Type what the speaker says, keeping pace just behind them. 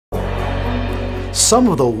Some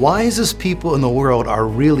of the wisest people in the world are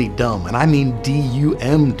really dumb, and I mean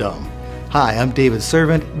D-U-M dumb. Hi, I'm David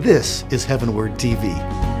Servant. This is HeavenWord TV.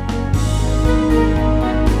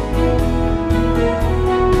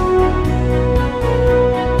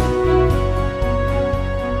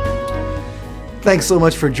 Thanks so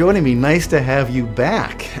much for joining me. Nice to have you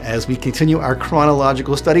back as we continue our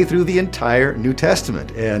chronological study through the entire New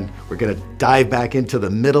Testament. And we're going to dive back into the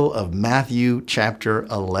middle of Matthew chapter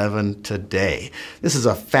 11 today. This is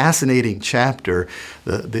a fascinating chapter.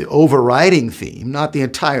 The overriding theme, not the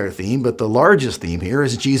entire theme, but the largest theme here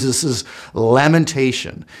is Jesus'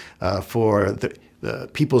 lamentation for the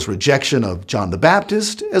people's rejection of John the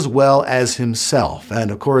Baptist as well as himself.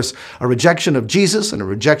 And of course, a rejection of Jesus and a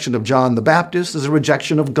rejection of John the Baptist is a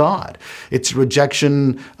rejection of God. It's a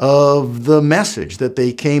rejection of the message that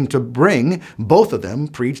they came to bring. Both of them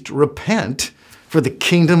preached, repent, for the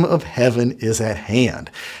kingdom of heaven is at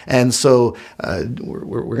hand. And so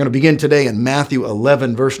we're going to begin today in Matthew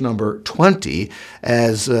 11, verse number 20,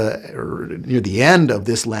 as near the end of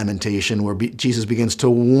this lamentation where Jesus begins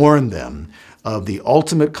to warn them of the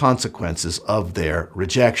ultimate consequences of their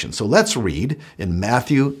rejection. So let's read in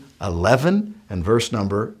Matthew 11 and verse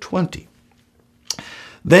number 20.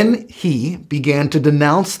 Then he began to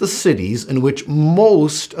denounce the cities in which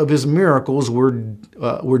most of his miracles were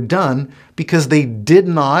done because they did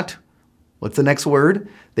not, what's the next word?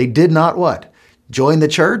 They did not what? Join the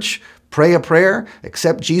church, pray a prayer,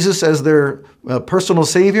 accept Jesus as their personal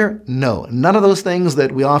Savior? No, none of those things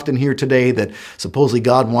that we often hear today that supposedly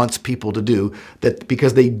God wants people to do, that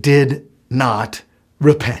because they did not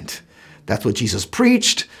repent. That's what Jesus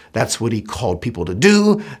preached. That's what he called people to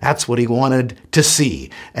do. That's what he wanted to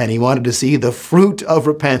see. And he wanted to see the fruit of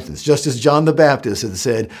repentance, just as John the Baptist had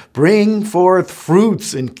said, bring forth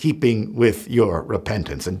fruits in keeping with your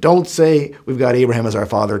repentance. And don't say, we've got Abraham as our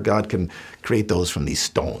father. God can create those from these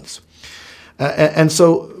stones. And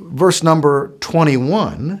so verse number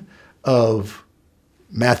 21 of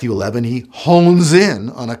Matthew 11, he hones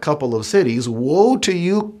in on a couple of cities. Woe to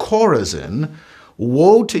you, Chorazin!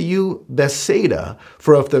 Woe to you, Bethsaida!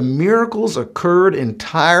 For if the miracles occurred in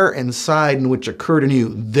Tyre and Sidon, which occurred in you,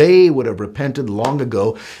 they would have repented long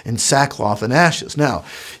ago in sackcloth and ashes. Now,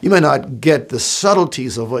 you may not get the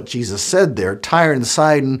subtleties of what Jesus said there. Tyre and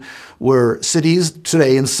Sidon were cities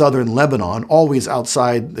today in southern Lebanon, always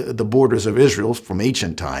outside the borders of Israel from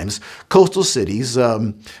ancient times. Coastal cities,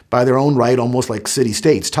 by their own right, almost like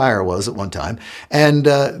city-states. Tyre was at one time. And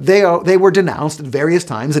they were denounced at various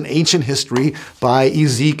times in ancient history by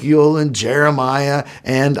Ezekiel and Jeremiah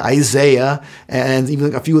and Isaiah and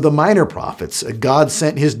even a few of the minor prophets. God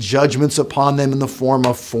sent his judgments upon them in the form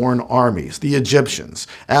of foreign armies, the Egyptians,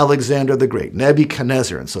 Alexander the Great,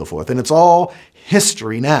 Nebuchadnezzar, and so forth. And it's all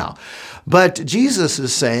history now. But Jesus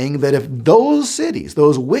is saying that if those cities,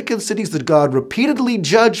 those wicked cities that God repeatedly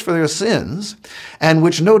judged for their sins, and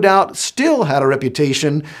which no doubt still had a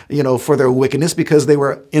reputation, for their wickedness because they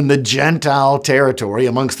were in the Gentile territory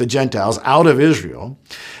amongst the Gentiles out of Israel,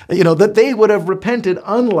 that they would have repented,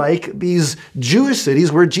 unlike these Jewish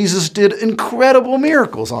cities where Jesus did incredible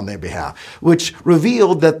miracles on their behalf, which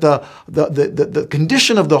revealed that the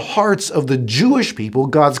condition of the hearts of the Jewish people,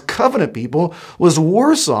 God's covenant people, was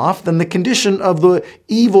worse off than the condition of the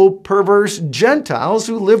evil, perverse Gentiles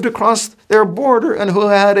who lived across their border and who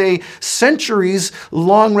had a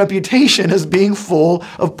centuries-long reputation as being full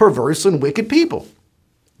of perverse and wicked people.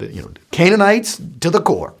 Canaanites to the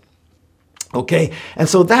core. Okay, and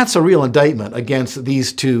so that's a real indictment against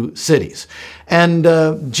these two cities.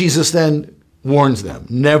 And Jesus then warns them,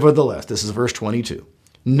 nevertheless, this is verse 22,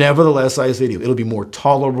 nevertheless, I say to you, it'll be more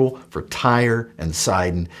tolerable for Tyre and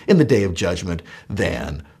Sidon in the day of judgment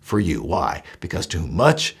than for you. Why? Because to whom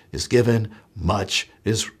much is given, much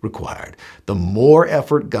is required. The more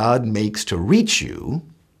effort God makes to reach you,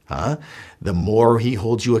 the more he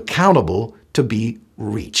holds you accountable to be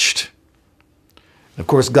reached. Of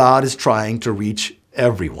course, God is trying to reach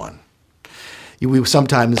everyone. We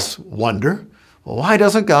sometimes wonder, well, why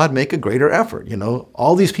doesn't God make a greater effort?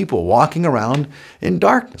 All these people walking around in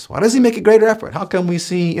darkness. Why does he make a greater effort? How come we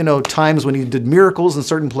see, times when he did miracles in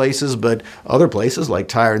certain places, but other places like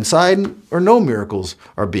Tyre and Sidon, or no miracles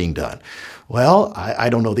are being done? Well, I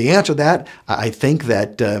don't know the answer to that. I think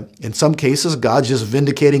that in some cases, God's just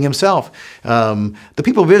vindicating himself. The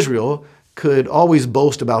people of Israel could always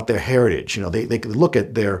boast about their heritage. They could look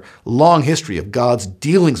at their long history of God's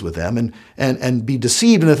dealings with them and be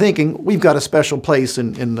deceived into thinking we've got a special place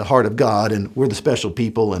in the heart of God and we're the special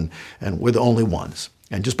people and we're the only ones.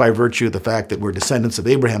 And just by virtue of the fact that we're descendants of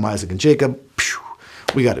Abraham, Isaac, and Jacob,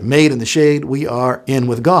 We got it made in the shade. We are in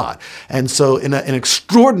with God. And so in an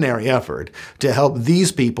extraordinary effort to help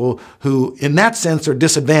these people who, in that sense, are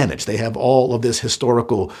disadvantaged. They have all of this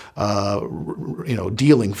historical,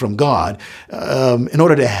 dealing from God. In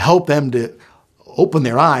order to help them to open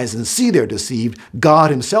their eyes and see they're deceived,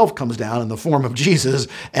 God himself comes down in the form of Jesus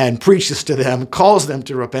and preaches to them, calls them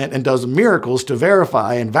to repent, and does miracles to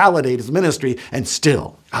verify and validate his ministry, and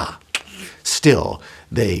still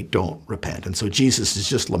they don't repent. And so Jesus is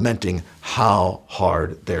just lamenting how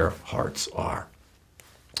hard their hearts are.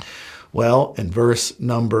 Well, in verse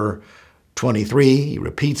number 23, he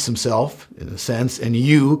repeats himself in a sense, and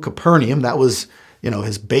you, Capernaum, that was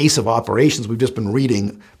his base of operations. We've just been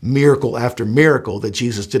reading miracle after miracle that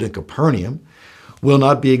Jesus did in Capernaum. Will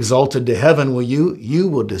not be exalted to heaven, will you? You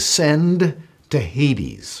will descend to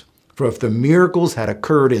Hades. For if the miracles had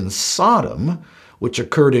occurred in Sodom, which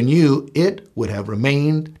occurred in you, it would have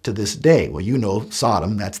remained to this day. Well,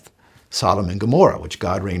 Sodom, that's Sodom and Gomorrah, which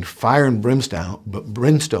God rained fire and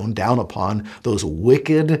brimstone down upon those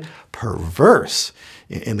wicked, perverse,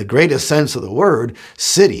 in the greatest sense of the word,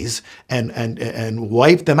 cities, and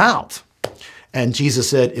wiped them out. And Jesus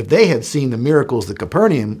said, if they had seen the miracles that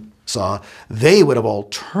Capernaum saw, they would have all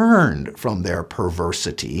turned from their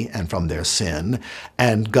perversity and from their sin,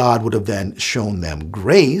 and God would have then shown them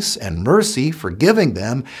grace and mercy, forgiving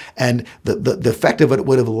them, and the effect of it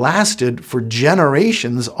would have lasted for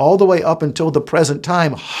generations, all the way up until the present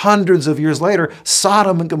time. Hundreds of years later,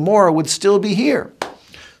 Sodom and Gomorrah would still be here.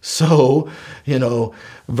 So,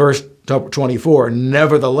 verse 24,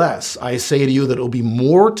 nevertheless, I say to you that it will be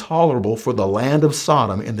more tolerable for the land of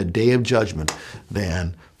Sodom in the day of judgment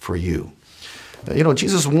than for you.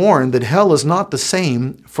 Jesus warned that hell is not the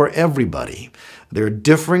same for everybody. There are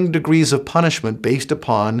differing degrees of punishment based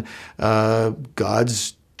upon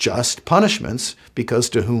God's just punishments, because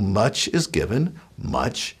to whom much is given,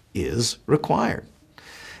 much is required.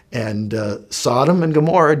 And Sodom and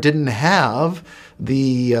Gomorrah didn't have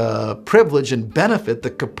the privilege and benefit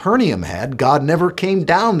that Capernaum had. God never came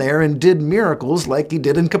down there and did miracles like he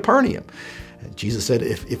did in Capernaum. And Jesus said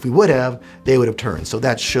if we would have, they would have turned. So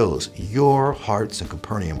that shows your hearts in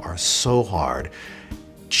Capernaum are so hard.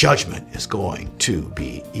 Judgment is going to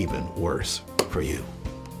be even worse for you.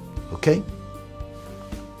 Okay?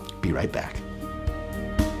 Be right back.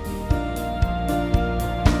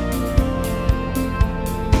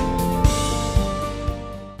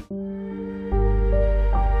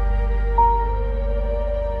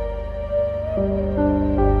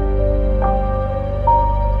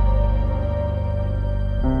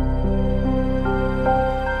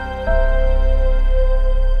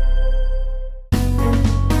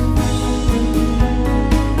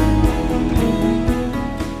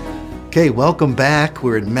 Okay, welcome back.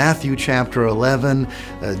 We're in Matthew chapter 11.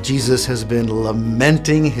 Jesus has been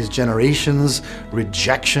lamenting his generation's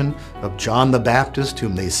rejection of John the Baptist,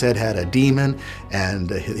 whom they said had a demon, and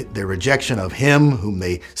their rejection of him, whom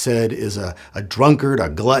they said is a drunkard, a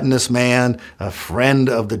gluttonous man, a friend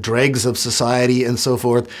of the dregs of society, and so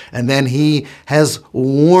forth. And then he has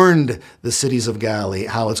warned the cities of Galilee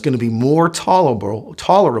how it's going to be more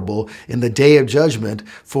tolerable in the day of judgment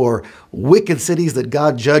for wicked cities that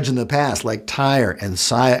God judged in the past, like Tyre and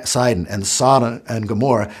Sidon and Sodom and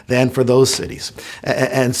Gomorrah, than for those cities.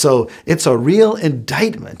 And so it's a real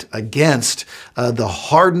indictment against the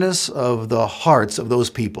hardness of the hearts of those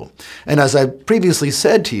people. And as I previously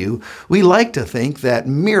said to you, we like to think that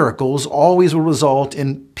miracles always will result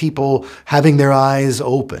in people having their eyes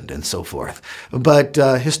opened and so forth. But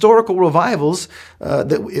historical revivals,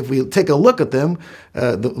 that if we take a look at them,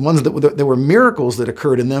 the ones that there were miracles that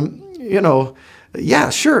occurred in them, yeah,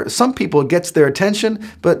 sure, some people it gets their attention,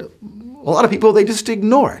 but a lot of people, they just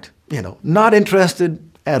ignore it, not interested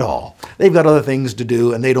at all. They've got other things to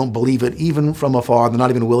do, and they don't believe it even from afar. They're not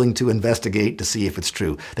even willing to investigate to see if it's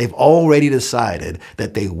true. They've already decided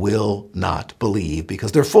that they will not believe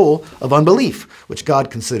because they're full of unbelief, which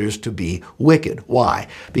God considers to be wicked. Why?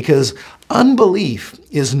 Because unbelief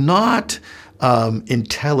is not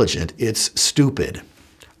intelligent, it's stupid.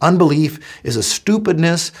 Unbelief is a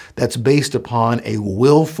stupidness that's based upon a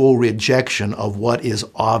willful rejection of what is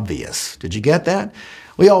obvious. Did you get that?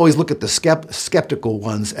 We always look at the skeptical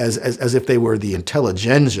ones as if they were the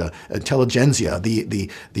intelligentsia, the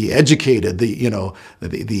educated,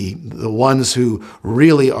 the ones who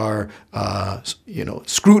really are,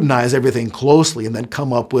 scrutinize everything closely and then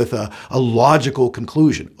come up with a logical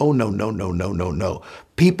conclusion. Oh, no.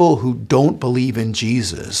 People who don't believe in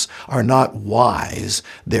Jesus are not wise,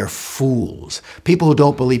 they're fools. People who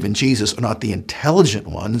don't believe in Jesus are not the intelligent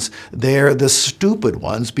ones, they're the stupid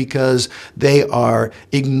ones, because they are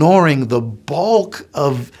ignoring the bulk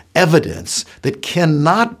of evidence that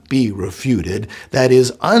cannot be refuted, that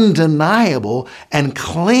is undeniable, and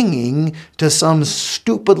clinging to some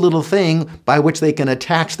stupid little thing by which they can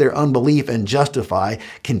attach their unbelief and justify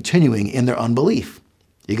continuing in their unbelief.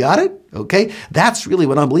 You got it? Okay? That's really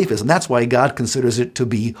what unbelief is, and that's why God considers it to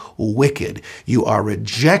be wicked. You are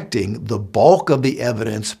rejecting the bulk of the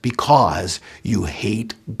evidence because you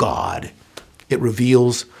hate God. It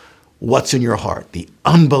reveals what's in your heart. The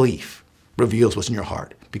unbelief reveals what's in your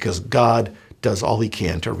heart, because God does all he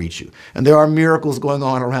can to reach you. And there are miracles going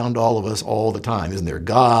on around all of us all the time, isn't there?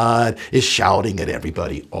 God is shouting at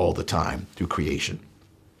everybody all the time through creation.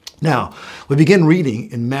 Now, we begin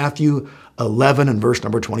reading in Matthew 11 and verse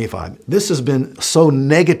number 25. This has been so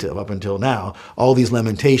negative up until now, all these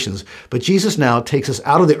lamentations, but Jesus now takes us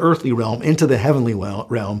out of the earthly realm into the heavenly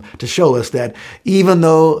realm to show us that even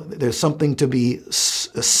though there's something to be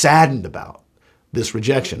saddened about, this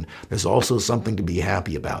rejection, there's also something to be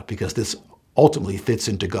happy about, because this ultimately fits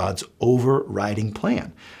into God's overriding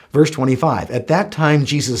plan. Verse 25, at that time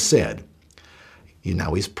Jesus said,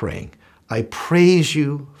 now he's praying, I praise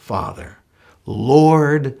you, Father,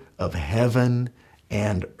 Lord of heaven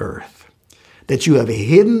and earth, that you have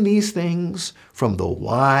hidden these things from the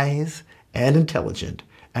wise and intelligent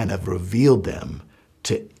and have revealed them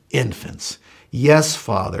to infants. Yes,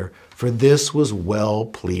 Father, for this was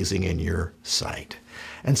well-pleasing in your sight.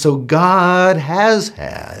 And so God has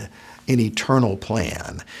had an eternal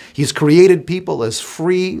plan. He's created people as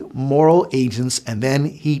free moral agents, and then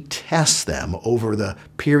he tests them over the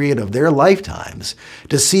period of their lifetimes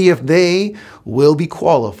to see if they will be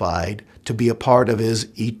qualified to be a part of his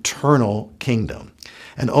eternal kingdom.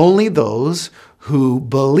 And only those who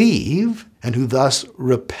believe and who thus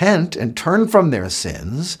repent and turn from their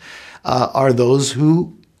sins are those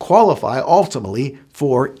who qualify ultimately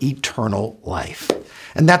for eternal life.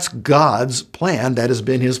 And that's God's plan. That has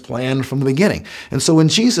been his plan from the beginning. And so when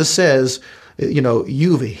Jesus says,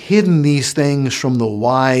 you've hidden these things from the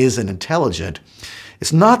wise and intelligent,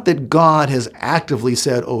 it's not that God has actively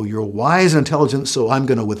said, oh, you're wise and intelligent, so I'm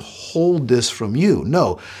going to withhold this from you.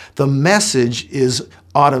 No, the message is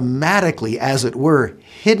automatically, as it were,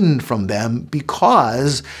 hidden from them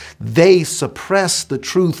because they suppress the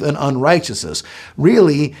truth and unrighteousness.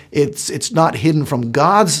 Really, it's not hidden from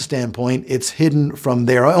God's standpoint, it's hidden from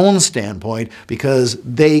their own standpoint because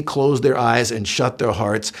they close their eyes and shut their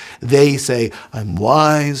hearts. They say, I'm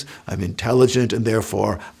wise, I'm intelligent, and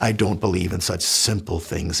therefore I don't believe in such simple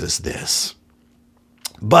things as this.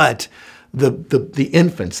 But the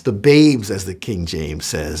infants, the babes, as the King James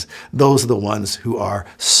says, those are the ones who are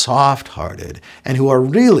soft-hearted and who are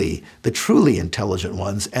really the truly intelligent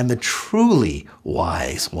ones and the truly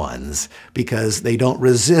wise ones, because they don't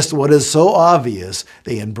resist what is so obvious.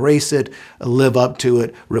 They embrace it, live up to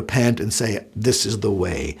it, repent, and say, this is the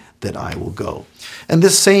way that I will go. And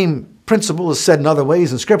this same principle is said in other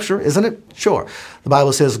ways in Scripture, isn't it? Sure. The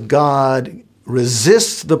Bible says God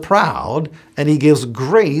resists the proud and he gives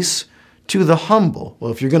grace to the humble.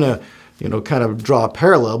 Well, if you're going to, kind of draw a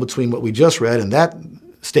parallel between what we just read and that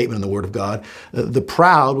statement in the Word of God, the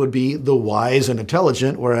proud would be the wise and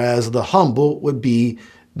intelligent, whereas the humble would be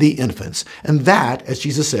the infants. And that, as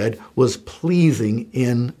Jesus said, was pleasing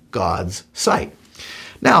in God's sight.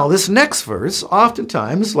 Now, this next verse,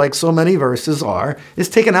 oftentimes, like so many verses are, is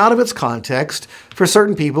taken out of its context for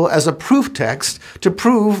certain people as a proof text to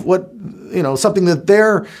prove what, something that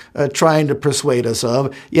they're trying to persuade us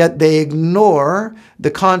of, yet they ignore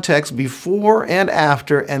the context before and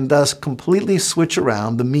after and thus completely switch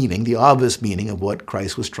around the meaning, the obvious meaning of what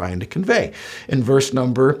Christ was trying to convey. In verse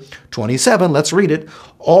number 27, let's read it.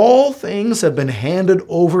 All things have been handed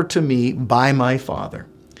over to me by my Father.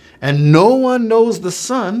 And no one knows the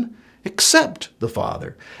Son except the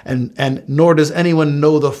Father. And nor does anyone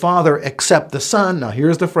know the Father except the Son. Now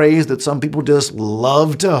here's the phrase that some people just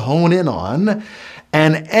love to hone in on.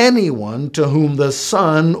 And anyone to whom the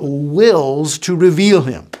Son wills to reveal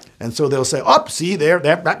him. And so they'll say, see there,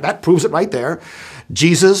 that proves it right there.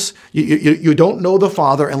 Jesus, you don't know the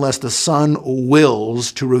Father unless the Son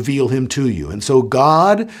wills to reveal him to you. And so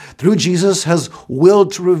God, through Jesus, has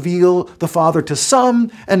willed to reveal the Father to some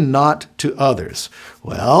and not to others.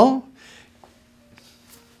 Well,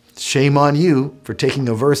 shame on you for taking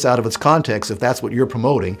a verse out of its context if that's what you're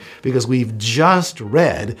promoting, because we've just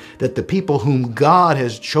read that the people whom God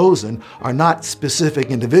has chosen are not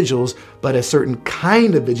specific individuals, but a certain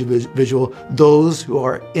kind of individual, those who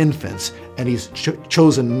are infants. And he's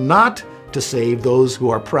chosen not to save those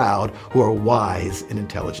who are proud, who are wise in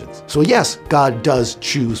intelligence. So yes, God does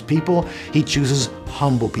choose people. He chooses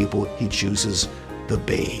humble people. He chooses the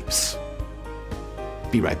babes.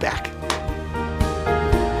 Be right back.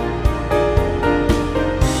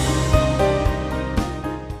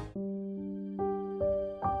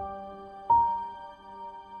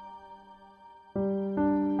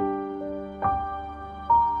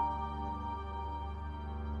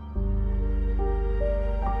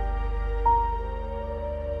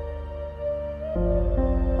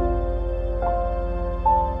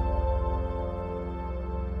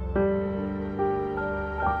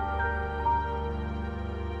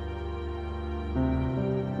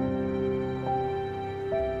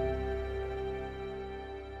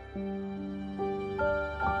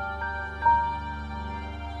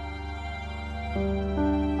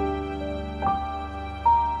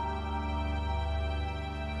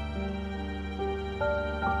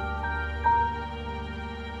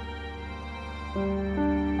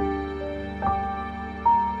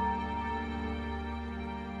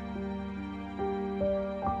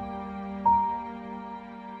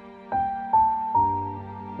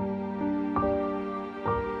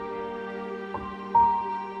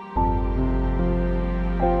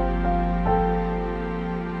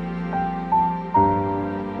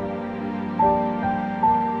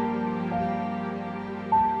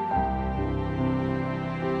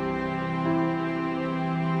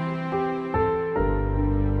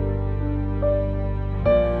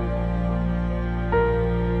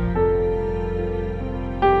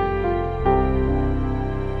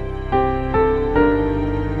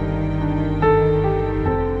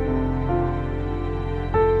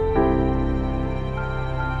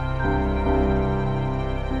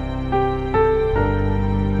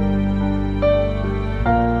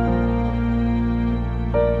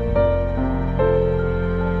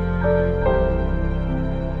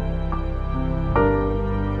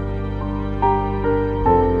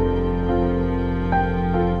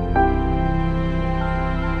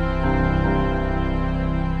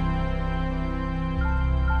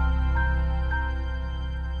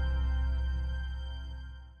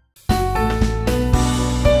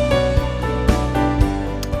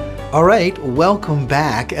 All right, welcome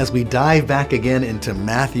back as we dive back again into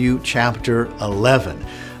Matthew chapter 11.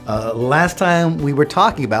 Last time we were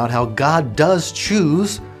talking about how God does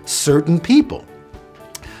choose certain people.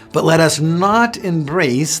 But let us not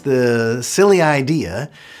embrace the silly idea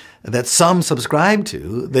that some subscribe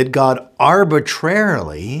to, that God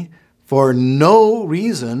arbitrarily, for no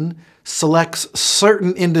reason, selects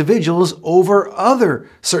certain individuals over other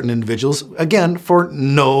certain individuals, again, for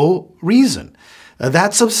no reason.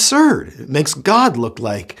 That's absurd. It makes God look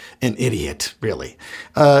like an idiot, really.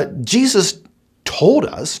 Jesus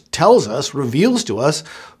tells us, reveals to us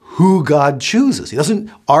who God chooses. He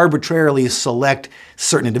doesn't arbitrarily select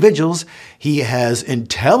certain individuals. He has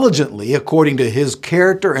intelligently, according to his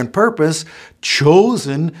character and purpose,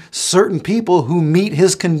 chosen certain people who meet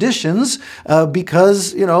his conditions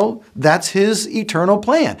because, that's his eternal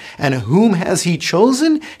plan. And whom has he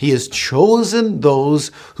chosen? He has chosen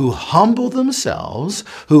those who humble themselves,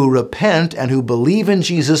 who repent and who believe in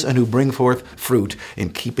Jesus and who bring forth fruit in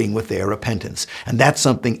keeping with their repentance. And that's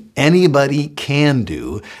something anybody can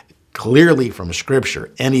do. Clearly from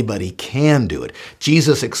Scripture, anybody can do it.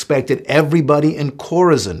 Jesus expected everybody in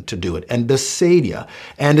Chorazin to do it, and Bethsaida,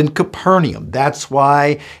 and in Capernaum. That's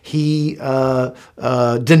why he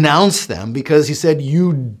denounced them, because he said,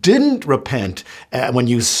 you didn't repent when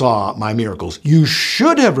you saw my miracles. You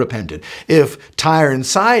should have repented. If Tyre and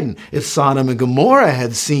Sidon, if Sodom and Gomorrah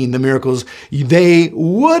had seen the miracles, they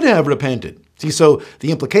would have repented. See, so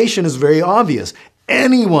the implication is very obvious.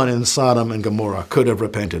 Anyone in Sodom and Gomorrah could have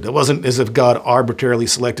repented. It wasn't as if God arbitrarily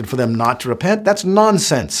selected for them not to repent. That's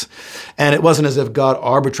nonsense. And it wasn't as if God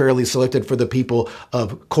arbitrarily selected for the people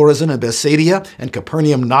of Chorazin and Bethsaida and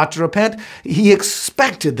Capernaum not to repent. He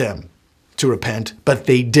expected them to repent, but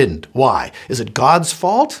they didn't. Why? Is it God's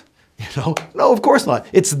fault? No, of course not.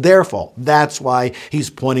 It's their fault. That's why he's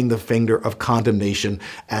pointing the finger of condemnation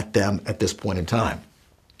at them at this point in time.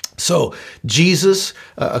 So Jesus,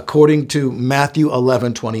 according to Matthew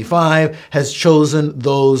 11:25, has chosen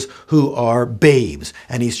those who are babes,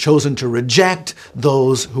 and he's chosen to reject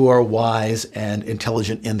those who are wise and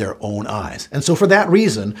intelligent in their own eyes. And so for that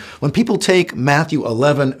reason, when people take Matthew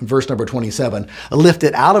 11, verse number 27, lift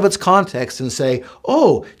it out of its context and say,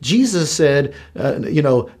 oh, Jesus said,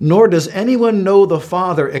 nor does anyone know the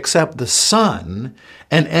Father except the Son,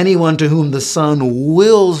 and anyone to whom the Son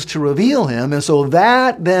wills to reveal him. And so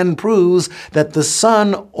that then proves that the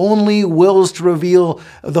Son only wills to reveal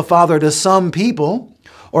the Father to some people,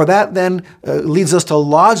 or that then leads us to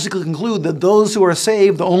logically conclude that those who are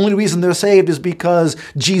saved, the only reason they're saved is because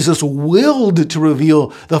Jesus willed to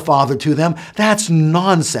reveal the Father to them. That's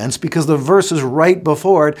nonsense, because the verses right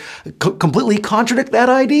before it completely contradict that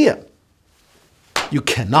idea. You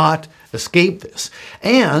cannot escape this.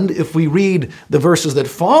 And if we read the verses that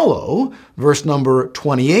follow, verse number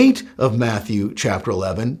 28 of Matthew chapter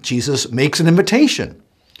 11, Jesus makes an invitation.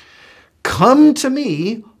 Come to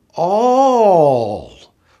me, all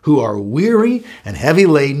who are weary and heavy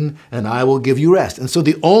laden, and I will give you rest. And so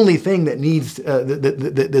the only thing that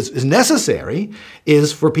is necessary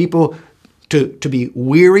is for people to be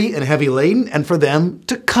weary and heavy laden, and for them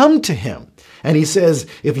to come to him. And he says,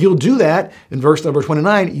 if you'll do that, in verse number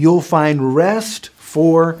 29, you'll find rest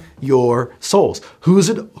for your souls. Who's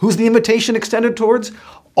the invitation extended towards?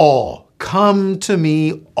 All. Come to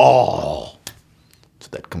me, all. So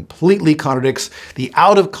that completely contradicts the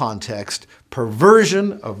out of context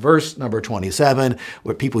perversion of verse number 27,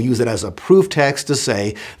 where people use it as a proof text to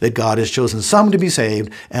say that God has chosen some to be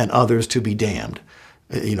saved and others to be damned.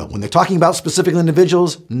 When they're talking about specific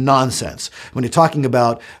individuals, nonsense. When they're talking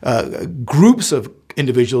about groups of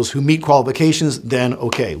individuals who meet qualifications, then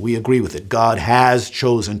okay, we agree with it. God has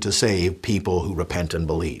chosen to save people who repent and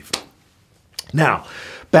believe. Now,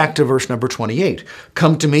 back to verse number 28.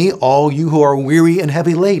 Come to me, all you who are weary and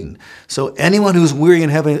heavy laden. So anyone who's weary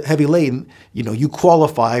and heavy laden, you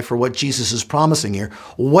qualify for what Jesus is promising here.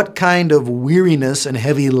 What kind of weariness and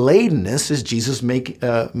heavy ladenness is Jesus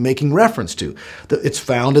making reference to? It's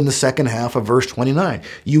found in the second half of verse 29.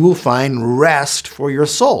 You will find rest for your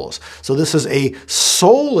souls. So this is a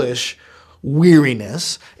soulish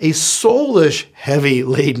weariness, a soulish heavy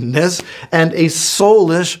ladenness, and a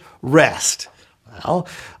soulish rest. Well,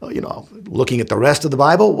 looking at the rest of the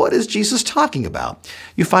Bible, what is Jesus talking about?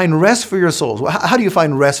 You find rest for your souls. How do you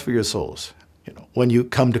find rest for your souls? When you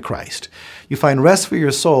come to Christ. You find rest for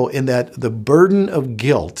your soul in that the burden of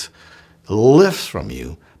guilt lifts from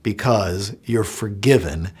you because you're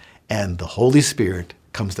forgiven and the Holy Spirit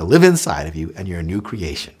comes to live inside of you and you're a new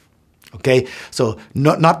creation. Okay, so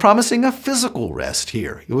not promising a physical rest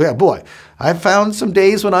here. Yeah, boy, I've found some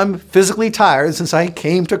days when I'm physically tired since I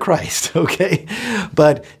came to Christ, okay?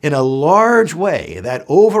 But in a large way, that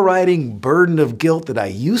overriding burden of guilt that I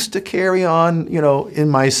used to carry on, in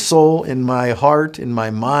my soul, in my heart, in my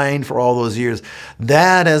mind for all those years,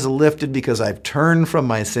 that has lifted because I've turned from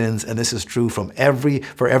my sins, and this is true for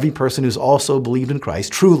every person who's also believed in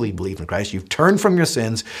Christ, truly believed in Christ. You've turned from your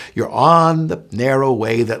sins, you're on the narrow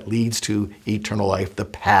way that leads to eternal life, the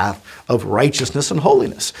path of righteousness and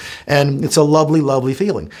holiness. And it's a lovely, lovely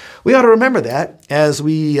feeling. We ought to remember that as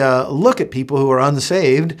we look at people who are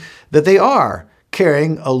unsaved, that they are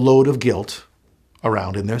carrying a load of guilt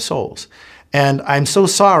around in their souls. And I'm so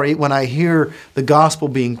sorry when I hear the gospel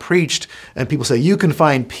being preached and people say, you can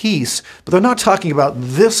find peace, but they're not talking about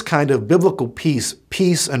this kind of biblical peace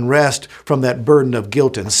and rest from that burden of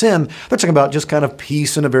guilt and sin. They're talking about just kind of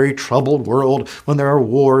peace in a very troubled world when there are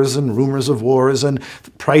wars and rumors of wars and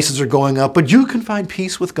prices are going up. But you can find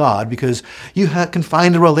peace with God because you can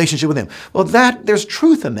find a relationship with him. Well, there's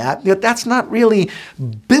truth in that. Yet that's not really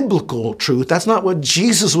biblical truth. That's not what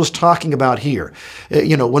Jesus was talking about here.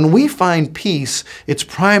 When we find peace, it's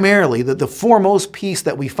primarily that the foremost peace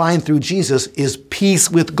that we find through Jesus is peace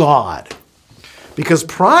with God. Because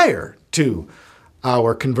prior to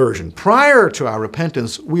our conversion, prior to our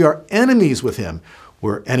repentance, we are enemies with him.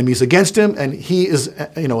 We're enemies against him, and he is,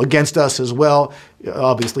 against us as well.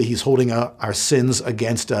 Obviously, he's holding out our sins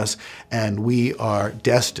against us, and we are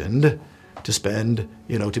destined to spend,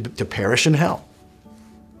 to perish in hell.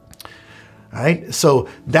 All right, so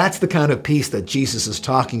that's the kind of peace that Jesus is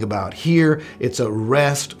talking about here. It's a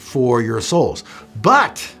rest for your souls.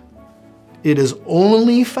 But it is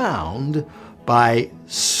only found by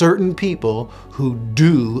certain people who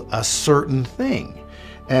do a certain thing.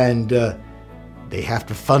 And they have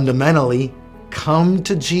to fundamentally come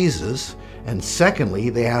to Jesus. And secondly,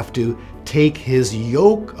 they have to take his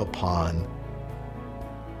yoke upon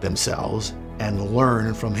themselves and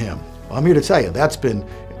learn from him. Well, I'm here to tell you, that's been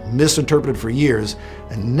misinterpreted for years.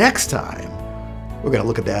 And next time, we're going to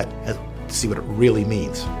look at that and see what it really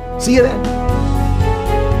means. See you then.